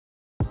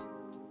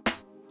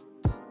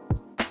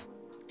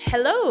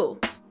Hello,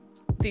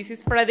 this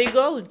is Freddy and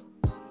Goat.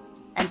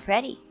 I'm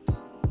Freddy.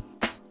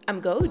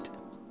 I'm Goat.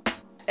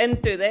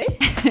 And today?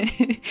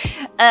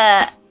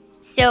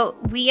 So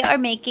we are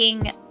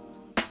making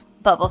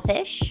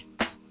Bubblefish,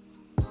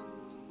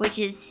 which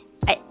is,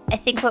 I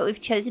think, what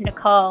we've chosen to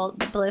call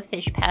the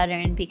Blowfish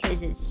pattern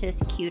because it's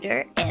just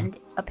cuter, and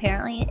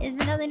apparently it is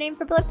another name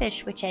for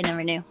Blowfish, which I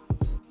never knew.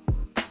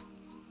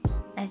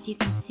 As you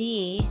can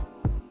see,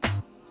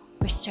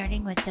 we're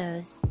starting with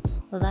those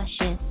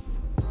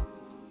luscious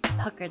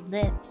puckered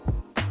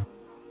lips.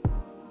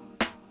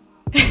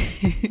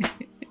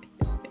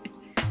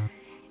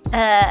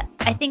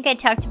 I think I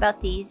talked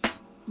about these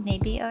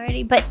maybe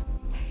already, but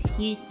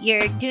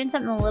you're doing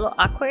something a little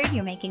awkward.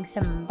 You're making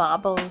some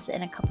baubles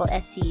and a couple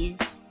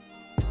SCs,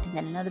 and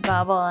then another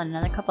bauble and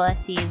another couple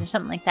SCs or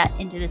something like that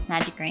into this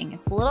magic ring.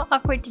 It's a little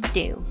awkward to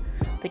do,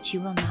 but you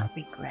will not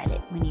regret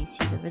it when you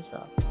see the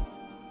results.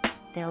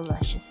 They're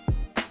luscious,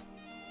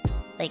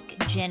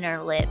 like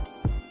Jenner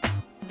lips.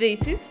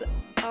 This is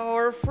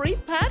our free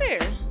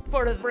pattern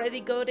for the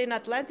Freddy Goat in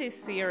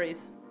Atlantis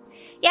series.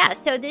 Yeah,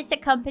 so this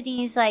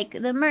accompanies like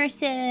the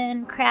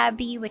Merson,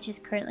 Krabby, which is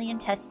currently in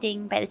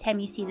testing. By the time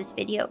you see this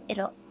video,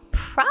 it'll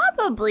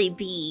probably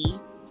be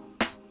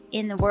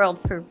in the world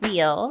for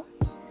real.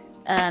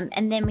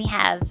 And then we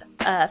have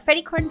a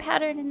Freddy Corn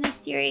pattern in this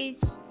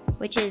series,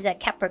 which is a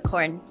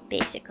Capricorn,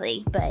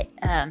 basically. But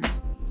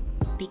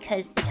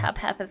because the top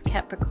half of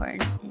Capricorn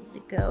is a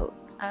goat,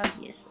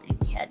 obviously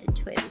we had to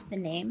toy with the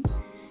name.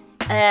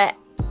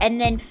 And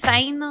then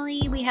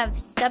finally we have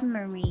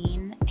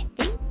Submarine. I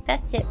think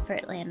that's it for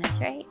Atlantis,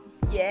 right?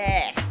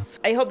 Yes!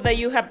 I hope that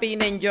you have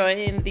been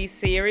enjoying this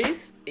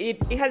series.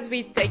 It has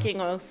been taking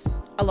us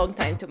a long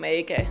time to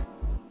make it,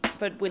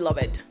 but we love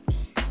it.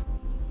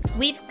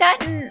 We've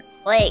gotten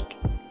like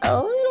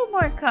a little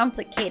more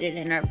complicated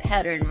in our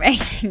pattern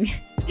writing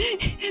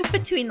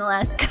between the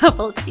last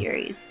couple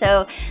series.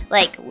 So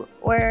like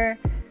we're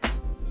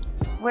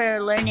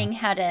learning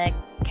how to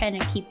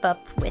kind of keep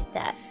up with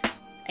that,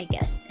 I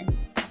guess.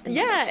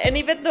 Yeah, and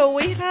even though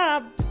we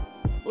have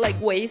like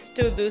ways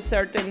to do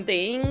certain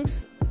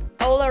things,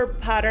 all our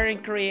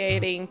pattern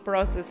creating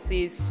process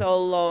is so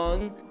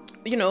long.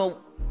 You know,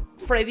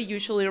 Freddy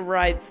usually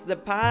writes the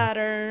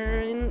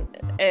pattern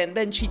and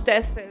then she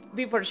tests it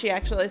before she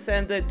actually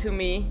sends it to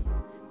me.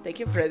 Thank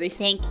you, Freddy.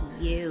 Thank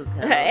you,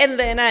 girl. And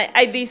then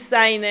I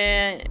design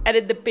it,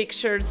 edit the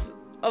pictures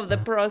of the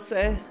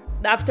process.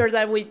 After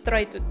that, we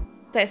try to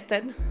test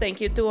it. Thank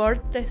you to our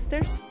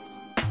testers.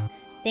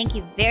 Thank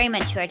you very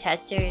much to our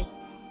testers.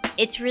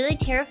 It's really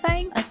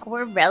terrifying. Like,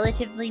 we're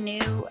relatively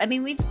new. I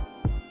mean, we've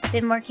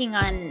been working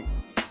on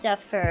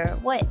stuff for,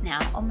 what now?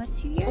 Almost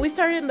 2 years? We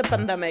started in the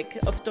pandemic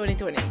of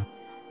 2020.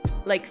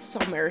 Like,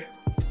 summer.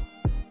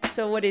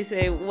 So what is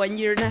it, 1.5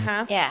 years?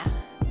 Yeah.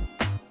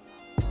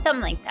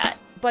 Something like that.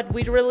 But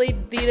we really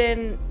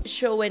didn't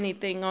show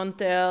anything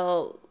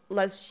until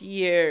last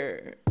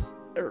year.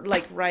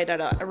 Like, right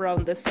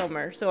around the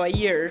summer. So a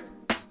year.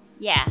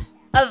 Yeah.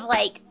 Of,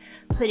 like,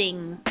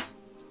 putting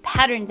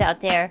patterns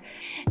out there.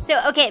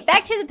 So okay,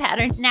 back to the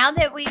pattern. Now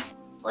that we've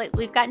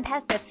gotten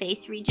past the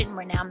face region,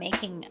 we're now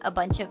making a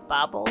bunch of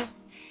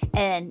baubles,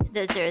 and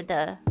those are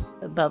the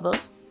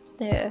bubbles.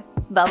 They're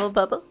bubble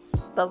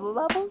bubbles.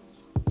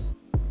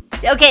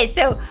 Okay,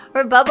 so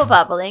we're bubble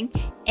bobbling,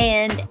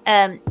 and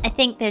I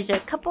think there's a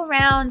couple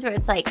rounds where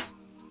it's like,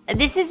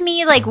 this is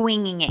me like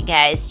winging it,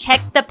 guys.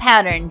 Check the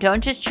pattern.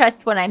 Don't just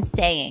trust what I'm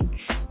saying.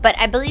 But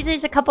I believe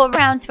there's a couple of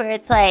rounds where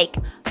it's like,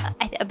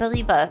 I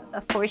believe a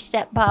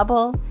 4-step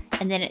bobble,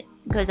 and then it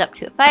goes up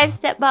to a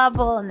 5-step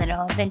bobble, and then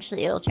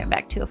eventually it'll turn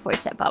back to a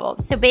 4-step bobble.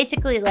 So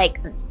basically, like,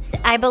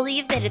 I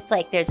believe that it's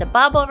like there's a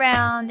bobble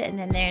round, and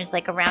then there's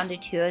like a round or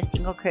two of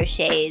single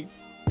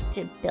crochets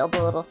to build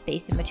a little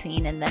space in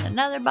between, and then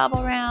another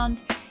bobble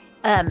round.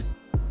 And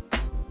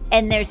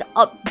there's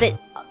but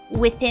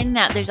within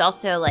that, there's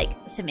also like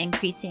some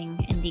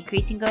increasing and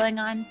decreasing going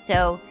on.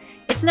 So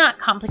it's not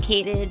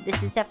complicated.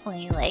 This is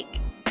definitely like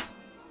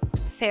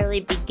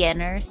fairly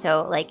beginner.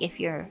 So like if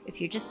you're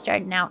just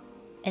starting out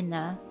in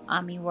the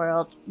Ami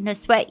world, no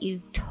sweat,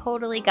 you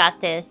totally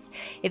got this.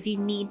 If you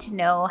need to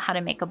know how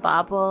to make a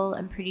bobble,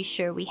 I'm pretty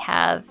sure we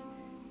have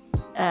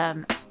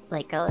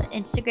like an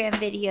Instagram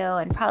video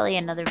and probably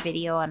another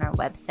video on our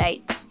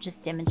website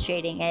just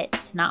demonstrating it.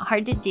 It's not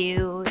hard to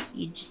do.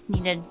 You just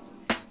need a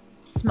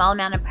small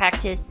amount of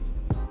practice,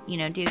 you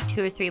know, do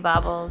 2 or 3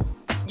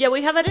 bobbles. Yeah,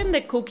 we have it in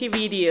the cookie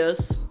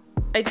videos.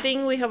 I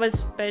think we have a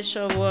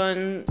special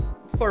one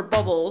for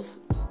bubbles.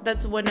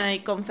 That's when I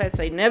confess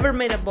I never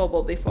made a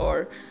bubble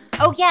before.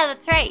 Oh yeah,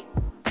 that's right.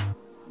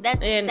 That's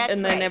then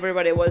right.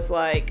 Everybody was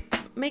like,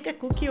 make a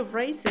cookie of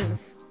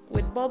raisins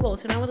with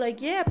bubbles, and I was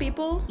like, yeah,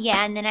 people.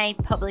 Yeah, and then I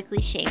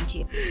publicly shamed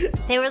you.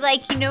 They were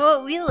like, you know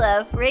what we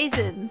love?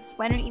 Raisins.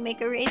 Why don't you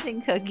make a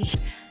raisin cookie?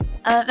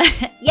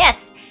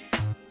 Yes,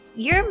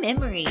 your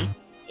memory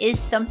is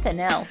something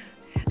else.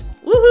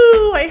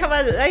 Woohoo!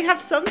 I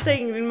have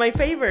something in my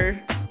favor.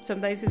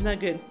 Sometimes it's not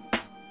good.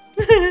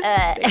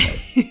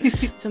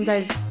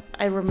 Sometimes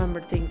I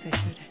remember things I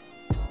shouldn't.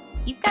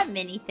 You've got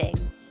many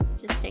things.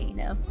 Just so you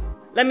know.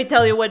 Let me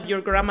tell you what your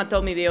grandma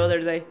told me the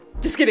other day.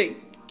 Just kidding.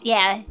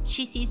 Yeah,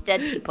 she sees dead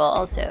people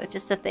also.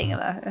 Just a thing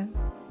about her.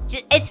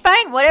 It's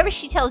fine. Whatever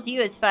she tells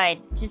you is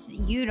fine. Just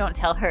you don't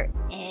tell her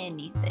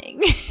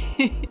anything.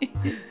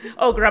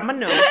 Oh, grandma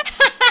knows.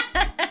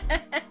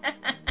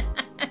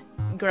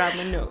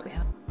 Grandma knows.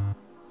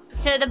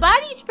 So the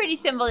body's pretty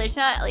simple. There's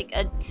not like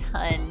a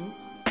ton,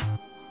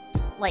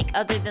 like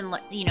other than,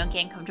 you know,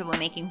 getting comfortable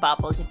making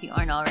baubles if you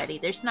aren't already.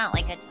 There's not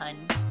like a ton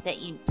that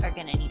you are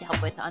going to need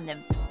help with on the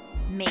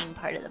main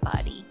part of the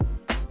body.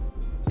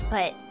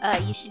 But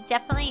you should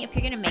definitely, if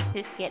you're going to make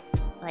this, get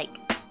like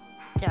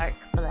dark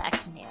black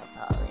nail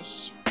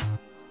polish.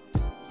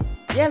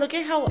 Yeah, look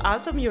at how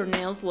awesome your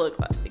nails look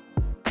like.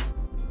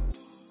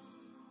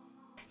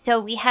 So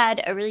we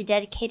had a really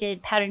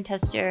dedicated pattern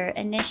tester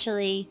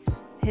initially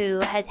who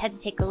has had to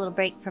take a little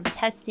break from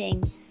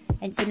testing.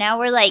 And so now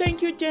we're like...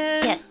 Thank you,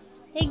 Jen. Yes,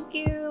 thank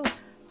you.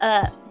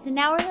 So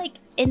now we're like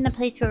in the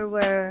place where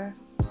we're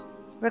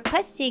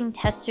requesting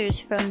testers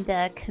from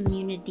the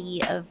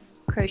community of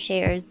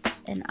crocheters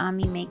and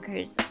ami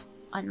makers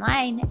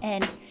online.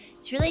 And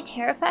it's really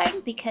terrifying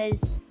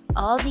because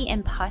all the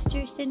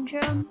imposter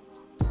syndrome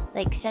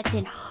like sets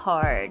in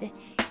hard.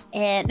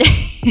 And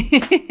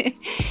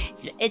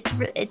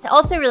it's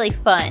also really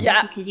fun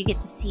because you get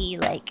to see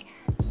like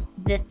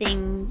the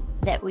thing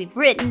that we've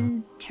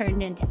written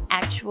turned into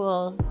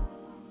actual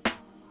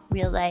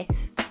real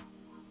life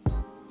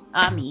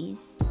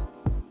amis.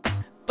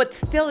 But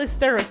still it's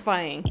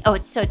terrifying. Oh,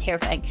 it's so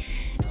terrifying.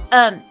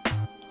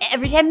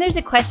 Every time there's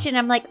a question,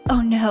 I'm like,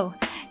 oh no,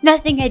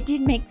 nothing I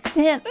did makes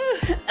sense.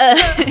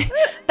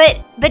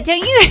 But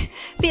don't you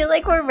feel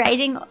like we're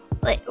writing,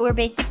 like we're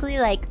basically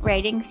like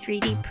writing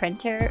 3D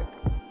printer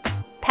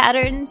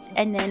patterns,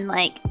 and then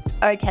like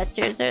our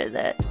testers are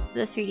the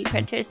 3D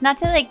printers? Not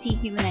to like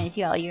dehumanize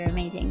y'all, you're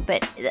amazing,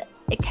 but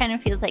it kind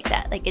of feels like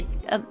that. Like it's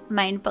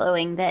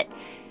mind-blowing that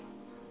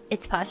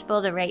it's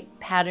possible to write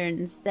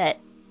patterns that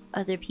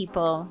other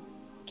people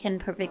can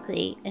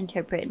perfectly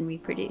interpret and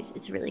reproduce.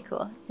 It's really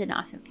cool. It's an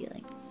awesome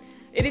feeling.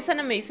 It is an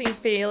amazing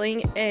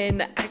feeling,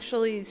 and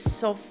actually it's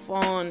so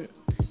fun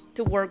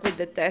to work with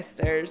the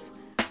testers.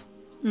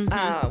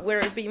 Mm-hmm.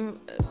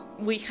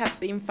 We have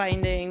been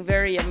finding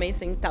very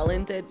amazing,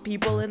 talented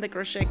people in the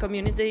crochet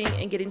community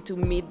and getting to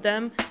meet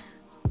them.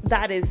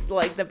 That is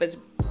like the best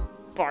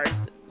part.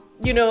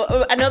 You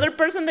know, another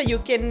person that you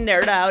can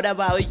nerd out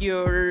about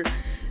your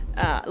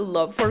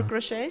love for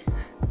crochet.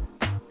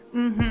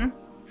 Mm-hmm.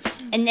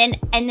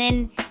 And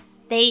then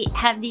they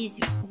have these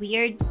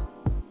weird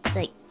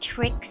like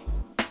tricks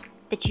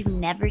that you've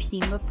never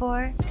seen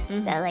before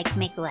that like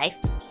make life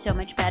so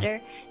much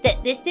better.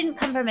 That this didn't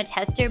come from a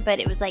tester, but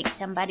it was like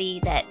somebody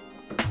that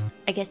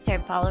I guess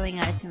started following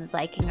us and was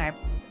liking our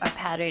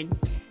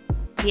patterns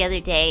the other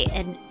day,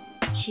 and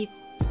she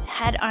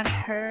had on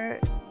her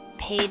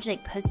page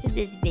like posted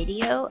this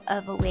video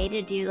of a way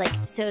to do like,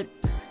 so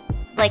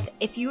like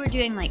if you were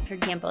doing like, for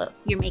example,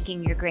 you're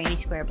making your granny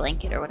square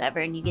blanket or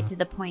whatever, and you get to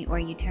the point where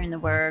you turn the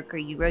work or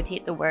you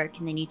rotate the work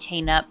and then you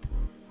chain up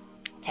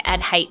to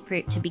add height for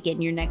it to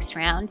begin your next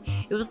round.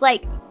 It was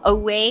like a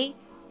way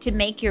to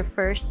make your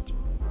first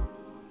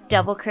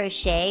double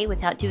crochet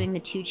without doing the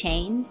 2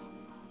 chains.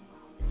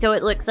 So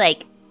it looks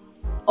like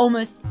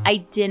almost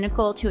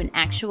identical to an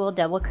actual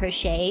double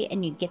crochet,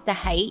 and you get the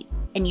height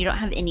and you don't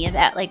have any of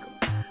that like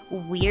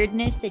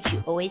weirdness that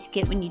you always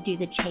get when you do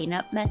the chain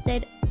up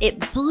method. It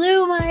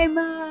blew my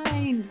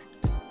mind.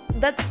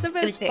 That's the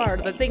best part,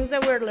 exciting. The things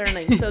that we're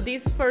learning. So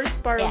this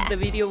first part of the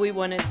video we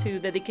wanted to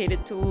dedicate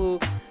it to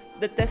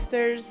the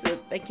testers.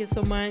 Thank you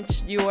so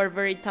much. You are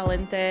very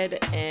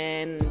talented,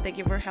 and thank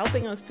you for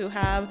helping us to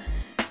have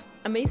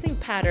amazing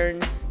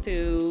patterns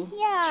to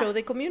show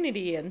the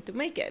community and to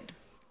make it.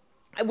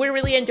 We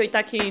really enjoy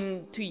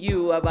talking to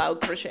you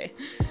about crochet,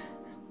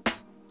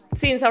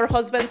 since our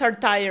husbands are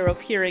tired of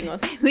hearing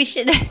us. We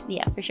should,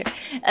 yeah, for sure.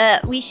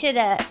 We should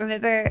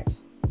remember,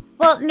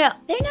 well, no,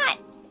 they're not,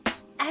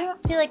 I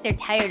don't feel like they're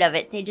tired of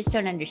it. They just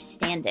don't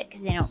understand it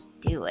because they don't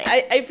do it.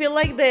 I feel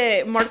like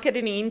the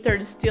marketing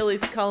intern still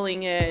is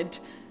calling it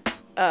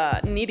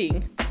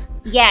knitting.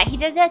 Yeah, he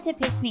does that to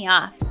piss me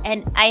off.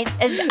 And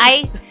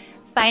I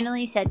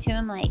finally said to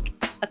him like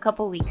a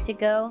couple weeks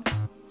ago,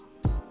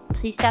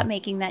 please stop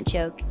making that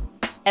joke.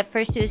 At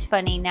first it was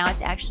funny, now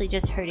it's actually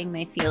just hurting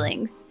my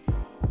feelings.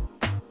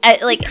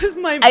 Because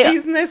my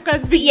business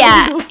has been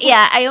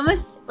yeah, I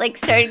almost like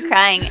started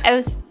crying. I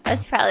was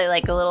probably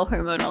like a little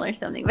hormonal or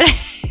something, but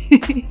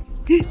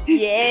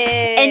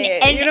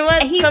and you know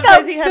what? He felt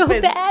so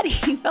bad.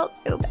 He felt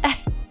so bad.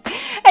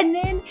 And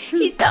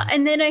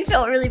then I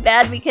felt really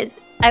bad because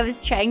I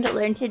was trying to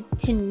learn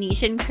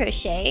Tunisian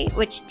crochet,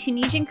 which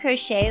Tunisian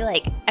crochet,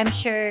 like I'm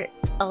sure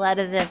a lot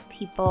of the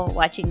people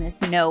watching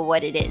this know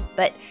what it is,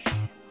 but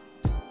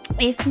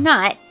if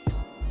not,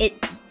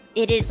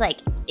 it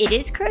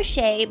is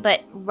crochet,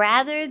 but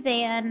rather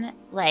than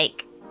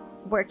like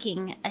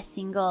working a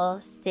single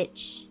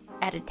stitch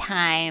at a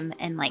time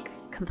and like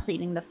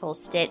completing the full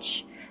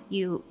stitch,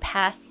 you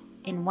pass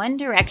in one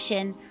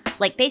direction,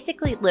 like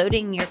basically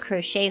loading your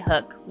crochet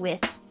hook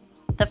with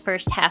the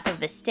first half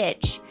of a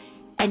stitch,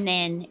 and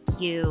then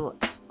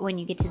when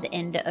you get to the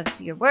end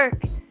of your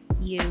work,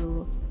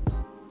 you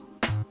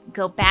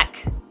go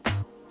back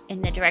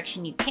in the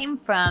direction you came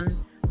from,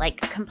 like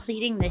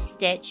completing this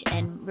stitch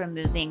and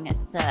removing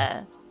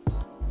the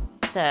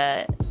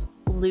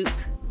loop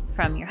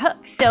from your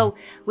hook. So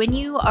when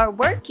you are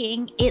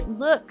working, it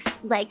looks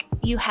like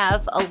you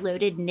have a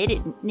loaded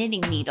knitting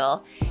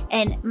needle.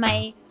 And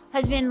my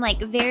husband, like,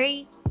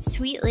 very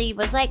sweetly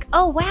was like,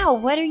 "Oh wow,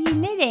 what are you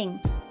knitting?"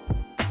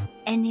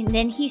 And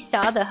then he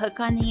saw the hook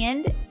on the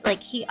end.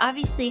 Like, he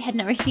obviously had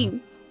never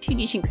seen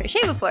 2D Shin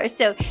crochet before,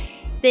 so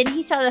then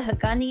he saw the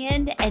hook on the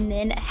end, and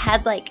then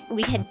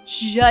we had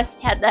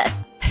just had that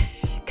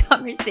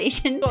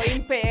conversation.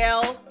 Going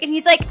pale. And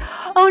he's like,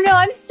 "Oh no,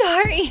 I'm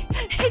sorry,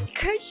 it's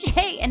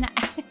crochet." And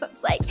I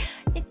was like,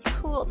 "It's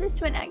cool,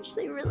 this one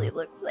actually really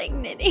looks like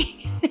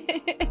knitting."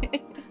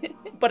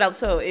 But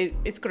also,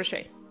 it's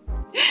crochet.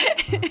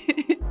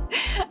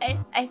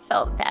 I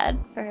felt bad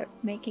for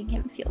making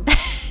him feel bad.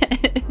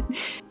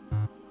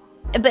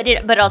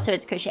 But also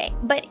it's crochet.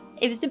 But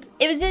it was a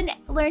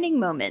learning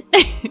moment.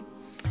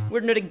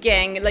 We're not a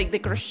gang like the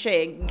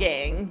crochet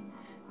gang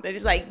that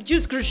is like,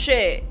 just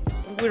crochet.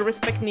 We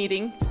respect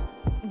knitting.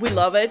 We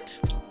love it.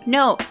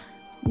 No,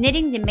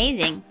 knitting's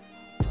amazing.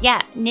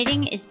 Yeah,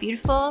 knitting is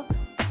beautiful.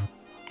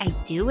 I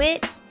do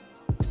it,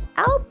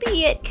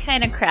 albeit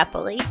kind of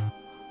crappily,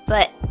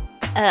 but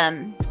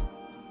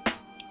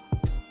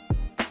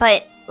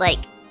like,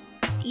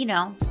 you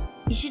know,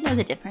 you should know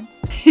the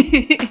difference.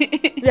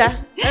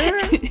 Yeah, I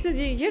don't know.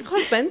 Yeah,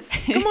 husbands.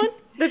 Come on,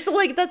 that's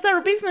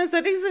our business.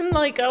 That isn't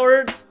like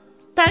our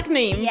tag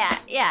name.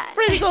 Yeah.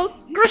 Freddy Goat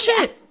crochet.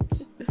 Yeah.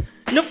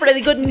 No,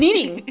 Freddy Goat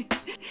knitting.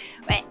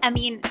 Right. I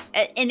mean,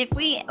 and if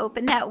we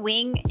open that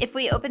wing of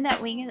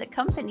the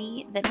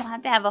company, then we'll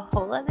have to have a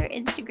whole other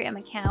Instagram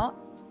account.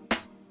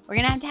 We're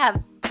gonna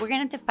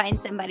have to find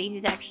somebody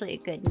who's actually a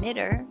good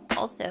knitter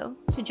also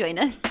to join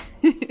us.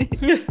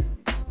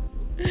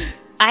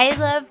 I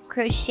love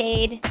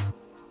crocheted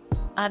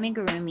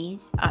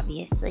amigurumis,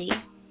 obviously,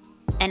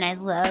 and I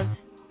love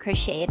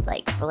crocheted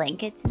like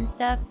blankets and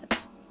stuff.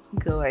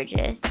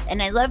 Gorgeous.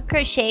 And I love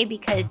crochet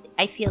because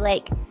I feel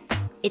like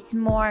it's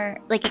more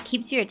like it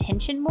keeps your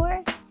attention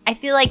more. I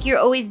feel like you're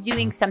always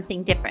doing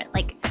something different.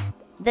 Like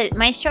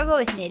my struggle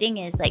with knitting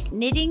is like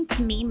knitting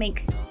to me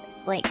makes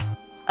like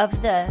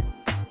of the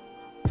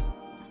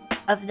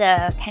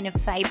kind of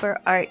fiber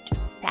art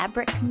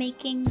fabric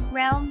making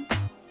realm.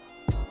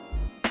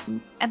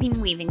 I mean,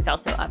 weaving's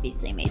also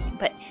obviously amazing,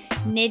 but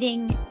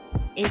knitting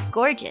is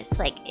gorgeous.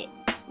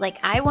 Like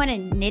I want a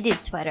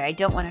knitted sweater. I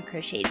don't want a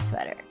crocheted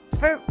sweater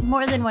for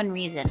more than one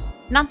reason.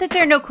 Not that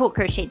there are no cool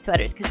crocheted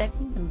sweaters, because I've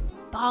seen some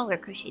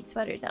baller crocheted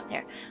sweaters out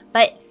there,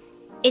 but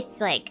it's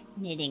like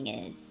knitting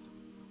is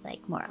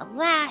like more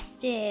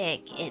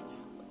elastic.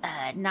 It's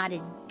not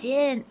as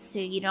dense, so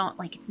you don't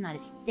like, it's not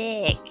as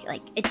thick.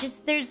 Like it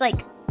just,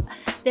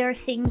 there are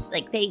things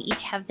like they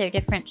each have their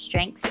different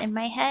strengths in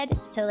my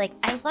head. So like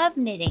I love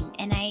knitting,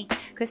 and I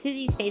go through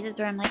these phases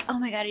where I'm like, oh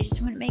my god, I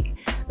just want to make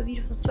a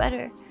beautiful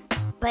sweater.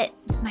 But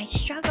my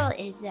struggle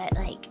is that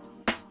like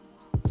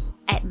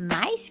at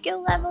my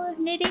skill level of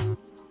knitting,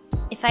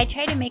 if I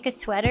try to make a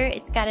sweater,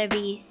 it's got to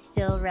be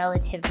still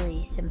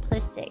relatively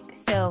simplistic.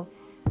 So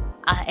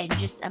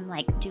I'm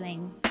like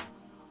doing,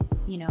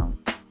 you know,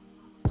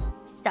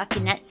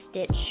 stockinette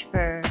stitch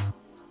for,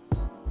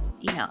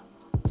 you know,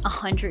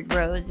 100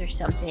 rows or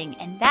something,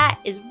 and that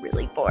is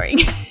really boring.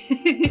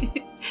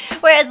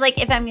 Whereas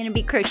like if I'm gonna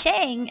be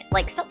crocheting,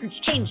 like something's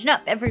changing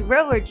up every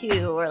row or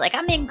two, or like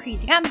I'm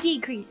increasing, I'm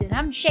decreasing,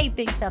 I'm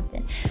shaping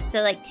something.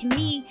 So like to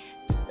me,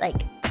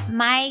 like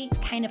my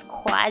kind of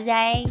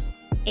quasi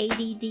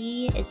ADD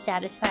is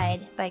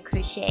satisfied by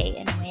crochet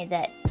in a way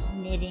that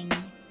knitting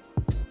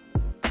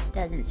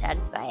doesn't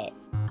satisfy it.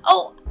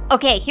 Oh,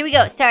 okay, here we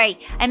go. Sorry,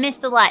 I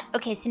missed a lot.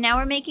 Okay, so now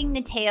we're making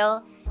the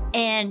tail.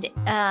 And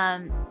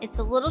it's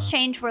a little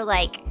strange. We're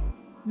like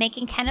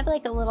making kind of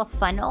like a little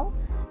funnel,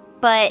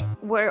 but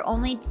we're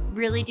only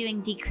really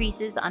doing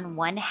decreases on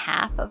one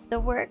half of the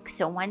work.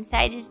 So one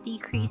side is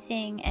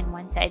decreasing and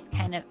one side's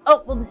kind of,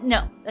 oh, well,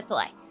 no, that's a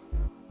lie.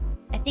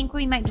 I think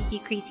we might be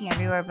decreasing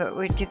everywhere, but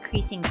we're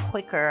decreasing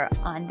quicker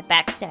on the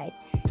back side.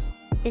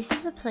 This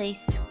is a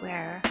place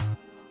where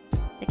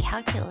the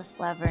calculus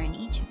lover in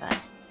each of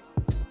us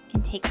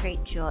can take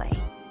great joy,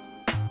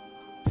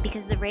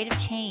 because the rate of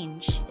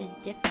change is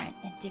different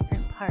at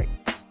different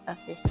parts of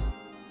this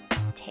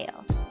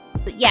tail.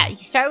 But yeah, you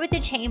start with the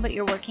chain, but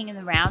you're working in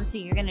the round, so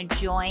you're gonna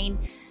join,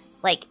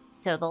 like,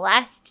 so the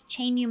last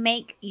chain you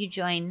make, you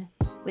join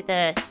with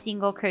a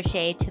single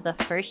crochet to the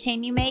first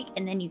chain you make,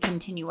 and then you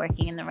continue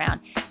working in the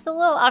round. It's a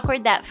little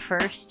awkward that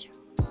first,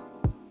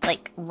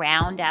 like,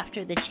 round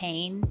after the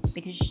chain,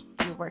 because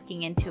you're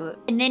working into it.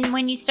 And then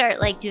when you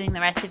start, like, doing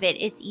the rest of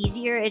it, it's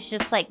easier. It's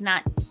just, like,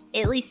 not,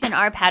 at least in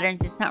our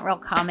patterns, it's not real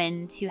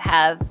common to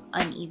have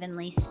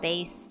unevenly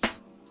spaced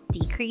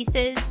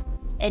decreases.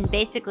 And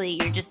basically,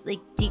 you're just,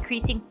 like,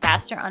 decreasing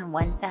faster on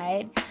one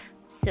side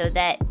so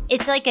that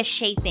it's like a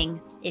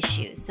shaping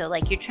issue. So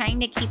like you're trying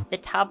to keep the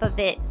top of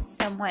it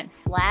somewhat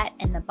flat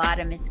and the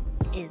bottom is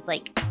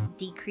like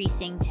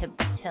decreasing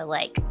to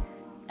like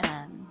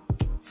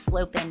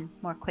slope in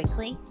more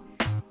quickly.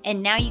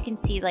 And now you can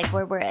see like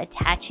where we're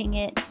attaching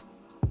it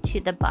to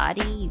the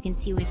body, you can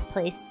see we've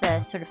placed the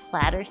sort of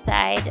flatter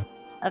side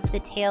of the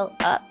tail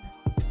up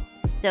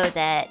so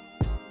that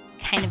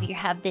kind of you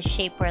have this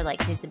shape where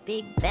like there's a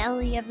big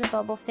belly of the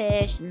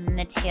bubblefish and then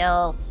the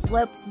tail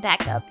slopes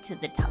back up to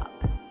the top.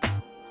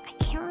 I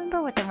can't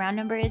remember what the round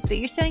number is, but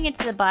you're sewing it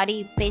to the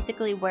body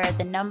basically where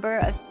the number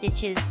of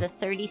stitches, the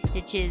 30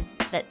 stitches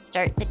that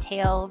start the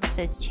tail with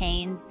those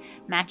chains,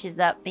 matches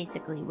up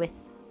basically with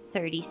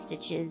 30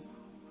 stitches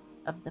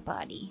of the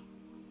body.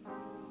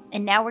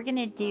 And now we're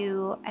gonna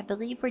do, I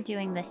believe we're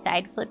doing the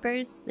side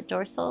flippers, the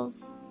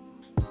dorsals.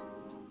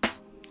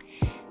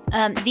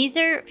 These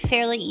are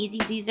fairly easy.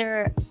 These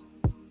are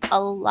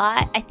a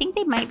lot, I think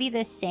they might be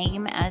the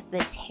same as the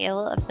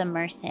tail of the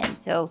merson.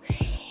 So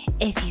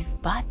if you've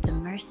bought the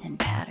merson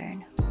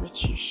pattern,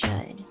 which you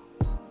should,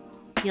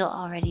 you'll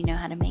already know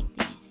how to make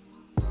these.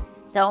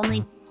 The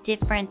only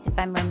difference, if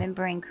I'm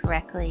remembering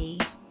correctly,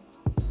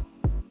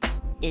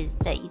 is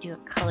that you do a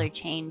color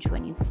change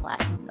when you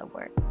flatten the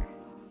work.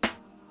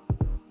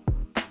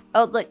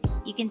 Oh, look,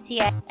 you can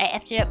see I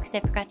effed it up because I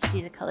forgot to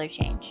do the color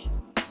change.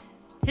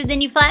 So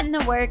then you flatten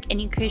the work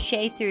and you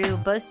crochet through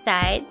both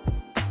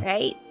sides,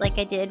 right? Like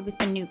I did with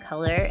the new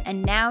color.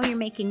 And now you're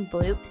making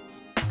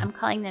bloops. I'm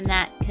calling them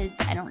that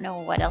because I don't know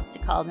what else to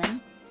call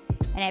them.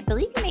 And I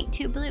believe you make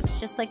 2 bloops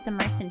just like the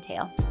merson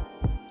tail.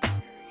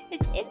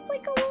 It's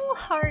like a little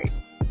heart.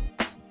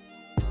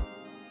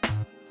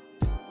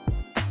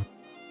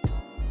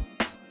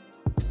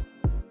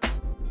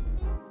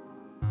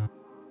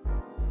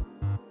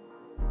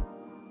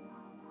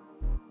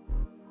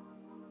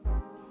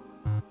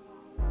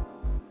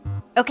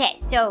 Okay,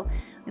 so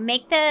we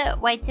make the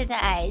whites of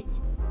the eyes,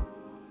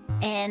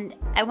 and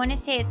I want to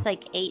say it's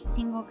like 8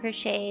 single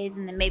crochets,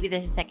 and then maybe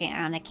there's a second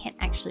round. I can't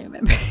actually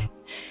remember.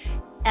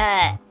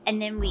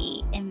 And then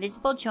we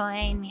invisible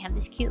join. We have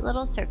this cute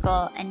little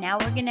circle, and now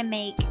we're gonna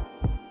make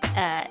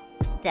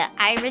the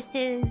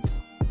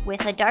irises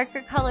with a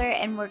darker color,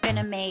 and we're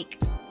gonna make,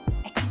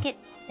 I think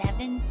it's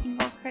 7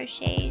 single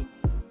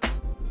crochets,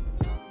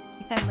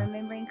 if I'm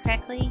remembering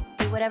correctly.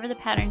 Do whatever the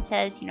pattern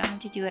says. You don't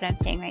have to do what I'm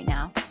saying right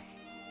now.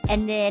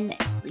 And then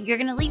you're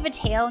going to leave a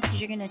tail because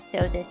you're going to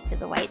sew this to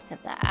the whites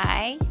of the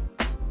eye.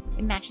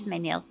 It matches my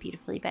nails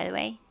beautifully, by the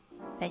way,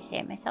 if I say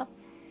it myself.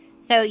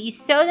 So you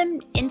sew them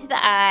into the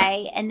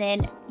eye, and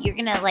then you're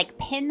going to like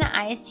pin the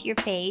eyes to your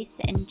face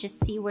and just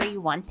see where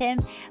you want them.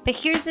 But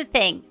here's the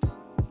thing.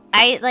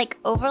 I like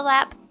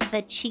overlap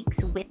the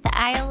cheeks with the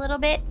eye a little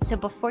bit. So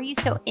before you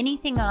sew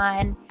anything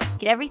on,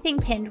 get everything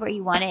pinned where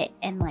you want it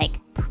and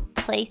like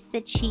place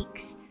the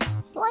cheeks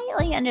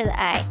slightly under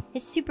the eye.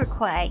 It's super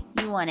kawaii.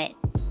 You want it.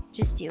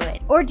 Just do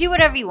it. Or do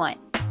whatever you want.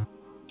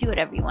 Do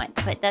whatever you want.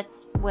 But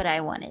that's what I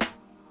wanted.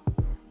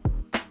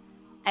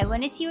 I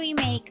want to see what you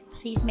make.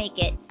 Please make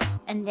it.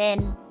 And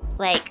then,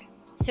 like,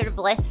 sort of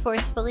less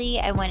forcefully,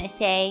 I want to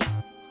say,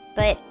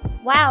 but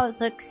wow, it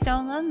looks so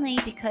lonely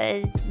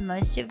because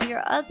most of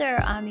your other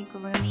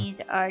amigurumis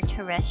are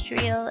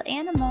terrestrial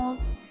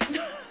animals.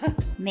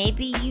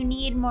 Maybe you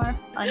need more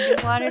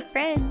underwater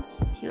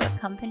friends to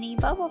accompany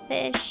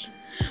Bubblefish.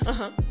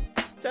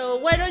 So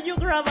why don't you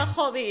grab a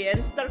hobby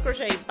and start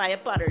crocheting by a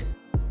pattern?